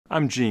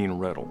I'm Gene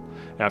Riddle.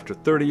 After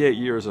 38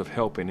 years of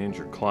helping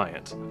injured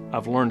clients,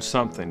 I've learned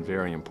something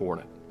very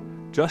important.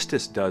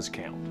 Justice does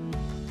count.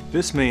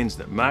 This means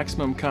that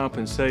maximum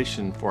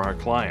compensation for our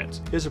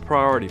clients is a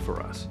priority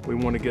for us. We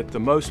want to get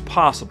the most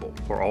possible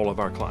for all of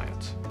our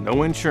clients.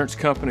 No insurance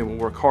company will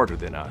work harder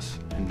than us,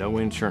 and no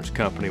insurance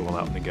company will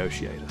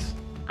out-negotiate us.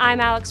 I'm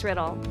Alex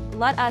Riddle.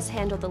 Let us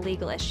handle the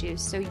legal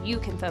issues so you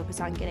can focus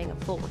on getting a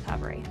full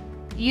recovery.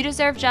 You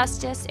deserve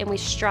justice, and we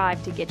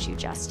strive to get you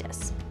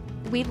justice.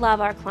 We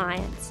love our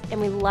clients, and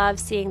we love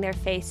seeing their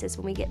faces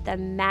when we get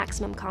them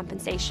maximum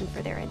compensation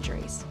for their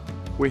injuries.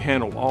 We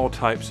handle all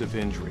types of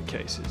injury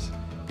cases,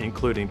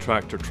 including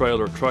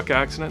tractor-trailer truck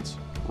accidents,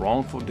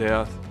 wrongful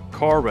death,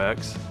 car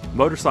wrecks,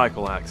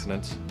 motorcycle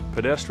accidents,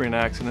 pedestrian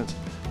accidents,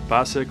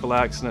 bicycle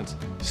accidents,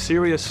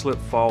 serious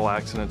slip-fall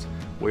accidents.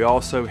 We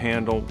also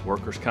handle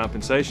workers'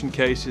 compensation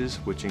cases,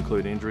 which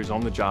include injuries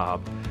on the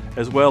job,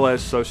 as well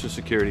as Social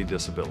Security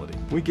disability.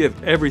 We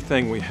give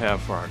everything we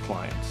have for our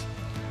clients.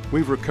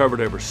 We've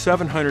recovered over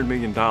 $700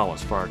 million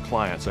for our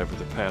clients over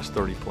the past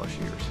 30-plus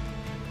years.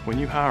 When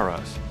you hire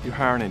us, you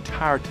hire an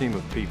entire team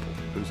of people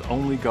whose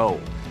only goal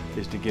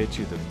is to get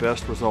you the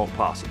best result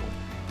possible,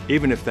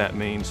 even if that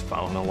means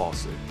filing a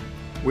lawsuit.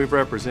 We've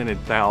represented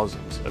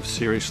thousands of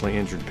seriously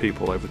injured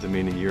people over the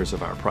many years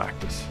of our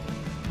practice.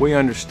 We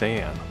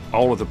understand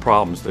all of the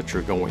problems that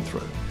you're going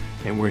through,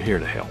 and we're here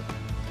to help.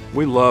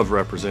 We love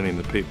representing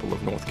the people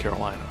of North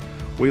Carolina.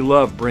 We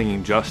love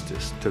bringing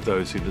justice to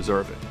those who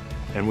deserve it,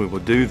 and we will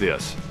do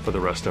this for the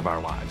rest of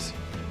our lives.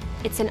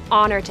 It's an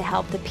honor to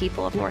help the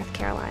people of North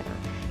Carolina.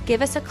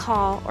 Give us a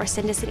call or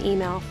send us an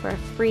email for a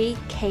free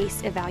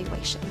case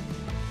evaluation.